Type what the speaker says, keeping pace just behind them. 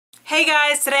Hey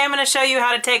guys, today I'm going to show you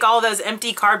how to take all those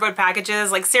empty cardboard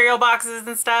packages like cereal boxes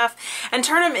and stuff and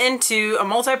turn them into a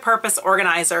multi-purpose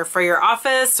organizer for your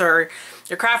office or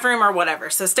your craft room or whatever.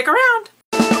 So stick around.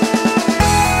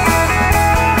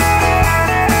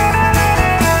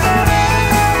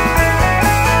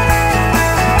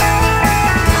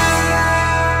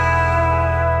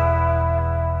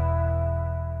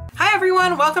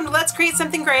 Welcome to Let's Create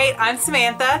Something Great. I'm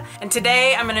Samantha, and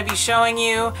today I'm going to be showing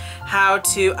you how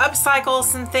to upcycle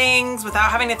some things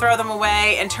without having to throw them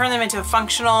away and turn them into a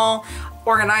functional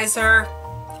organizer.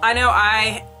 I know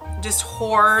I just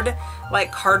hoard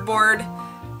like cardboard,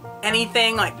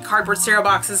 anything like cardboard cereal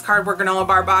boxes, cardboard granola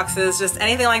bar boxes, just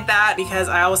anything like that, because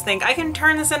I always think I can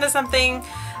turn this into something.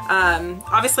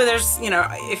 Obviously there's,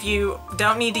 if you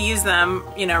don't need to use them,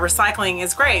 recycling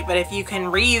is great, but if you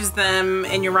can reuse them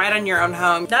and you're right on your own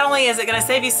home, not only is it going to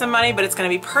save you some money, but it's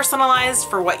going to be personalized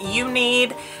for what you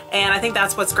need. And I think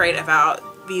that's what's great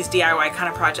about these DIY kind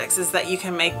of projects, is that you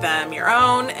can make them your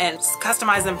own and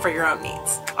customize them for your own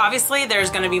needs. Obviously there's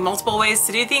going to be multiple ways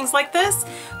to do things like this,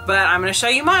 but I'm going to show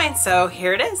you mine, so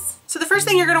here it is. So the first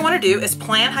thing you're going to want to do is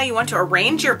plan how you want to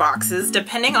arrange your boxes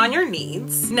depending on your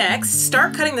needs. Next,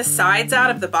 start cutting the sides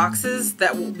out of the boxes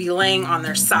that will be laying on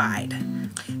their side.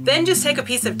 Then just take a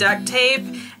piece of duct tape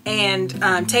and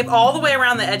tape all the way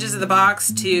around the edges of the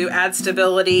box to add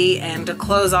stability and to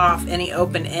close off any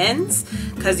open ends,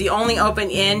 because the only open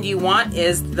end you want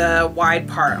is the wide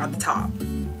part on the top.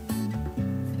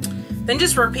 Then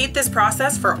just repeat this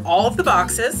process for all of the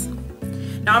boxes.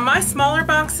 Now my smaller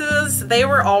boxes, they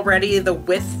were already the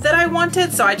width that I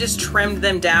wanted, so I just trimmed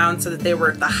them down so that they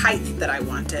were the height that I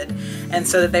wanted and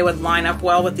so that they would line up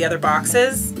well with the other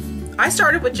boxes. I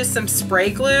started with just some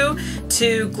spray glue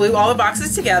to glue all the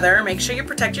boxes together. Make sure you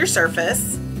protect your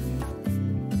surface.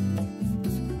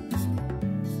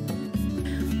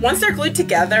 Once they're glued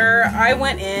together, I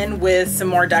went in with some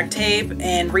more duct tape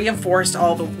and reinforced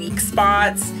all the weak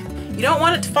spots. You don't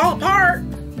want it to fall apart.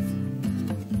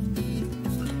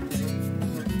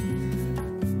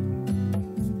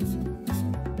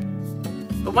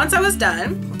 But once I was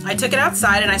done, I took it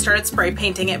outside and I started spray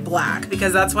painting it black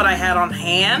because that's what I had on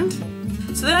hand.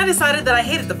 So then I decided that I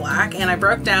hated the black and I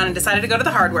broke down and decided to go to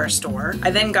the hardware store.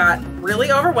 I then got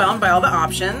really overwhelmed by all the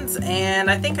options and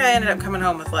I think I ended up coming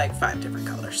home with like 5 different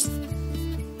colors.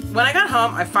 When I got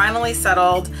home, I finally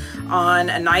settled on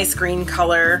a nice green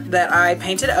color that I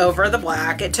painted over the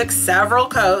black. It took several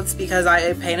coats because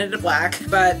I painted it black,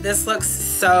 but this looks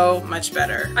so much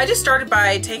better. I just started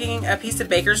by taking a piece of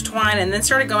baker's twine and then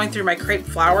started going through my crepe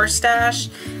flower stash,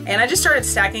 and I just started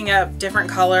stacking up different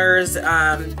colors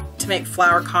to make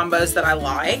flower combos that I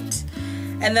liked.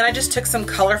 And then I just took some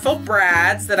colorful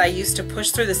brads that I used to push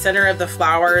through the center of the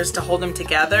flowers to hold them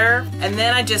together. And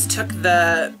then I just took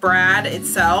the brad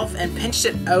itself and pinched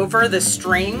it over the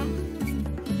string.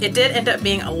 It did end up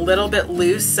being a little bit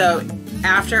loose, so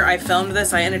after I filmed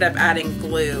this, I ended up adding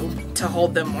glue to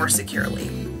hold them more securely.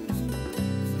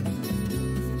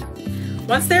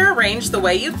 Once they're arranged the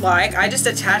way you'd like, I just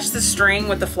attached the string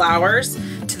with the flowers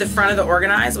to the front of the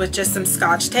organize with just some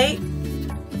Scotch tape.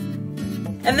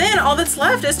 And then all that's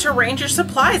left is to arrange your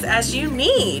supplies as you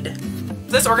need.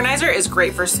 This organizer is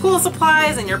great for school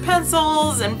supplies and your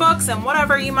pencils and books and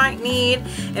whatever you might need.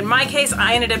 In my case,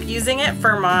 I ended up using it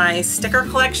for my sticker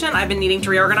collection. I've been needing to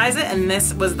reorganize it, and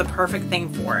this was the perfect thing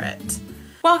for it.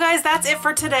 Well guys, that's it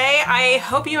for today. I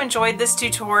hope you enjoyed this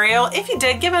tutorial. If you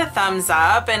did, give it a thumbs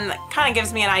up, and kind of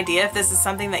gives me an idea if this is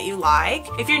something that you like.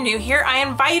 If you're new here, I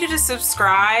invite you to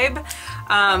subscribe.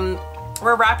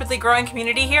 We're a rapidly growing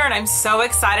community here and I'm so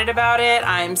excited about it.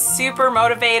 I'm super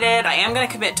motivated. I am going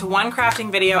to commit to one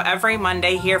crafting video every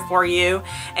Monday here for you,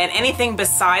 and anything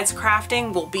besides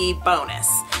crafting will be bonus.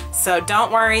 So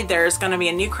don't worry, there's going to be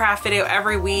a new craft video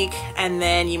every week, and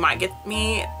then you might get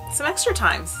me some extra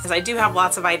times because I do have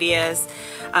lots of ideas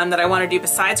that I want to do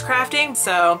besides crafting,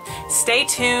 so stay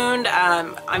tuned.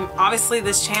 Obviously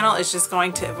this channel is just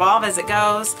going to evolve as it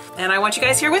goes, and I want you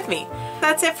guys here with me.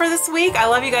 That's it for this week. I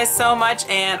love you guys so much,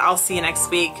 and I'll see you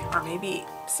next week, or maybe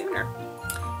sooner.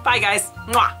 Bye guys.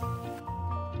 Mwah.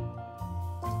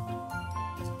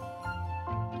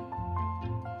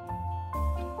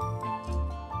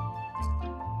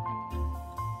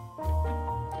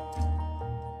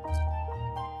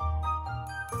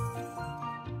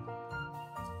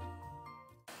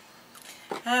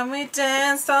 And we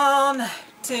danced all night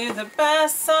to the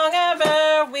best song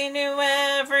ever. We knew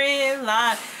every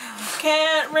line.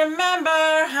 Can't remember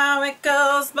how it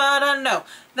goes, but I know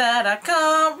that I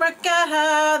can't forget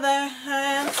how they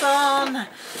danced all night.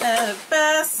 The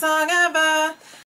best song ever.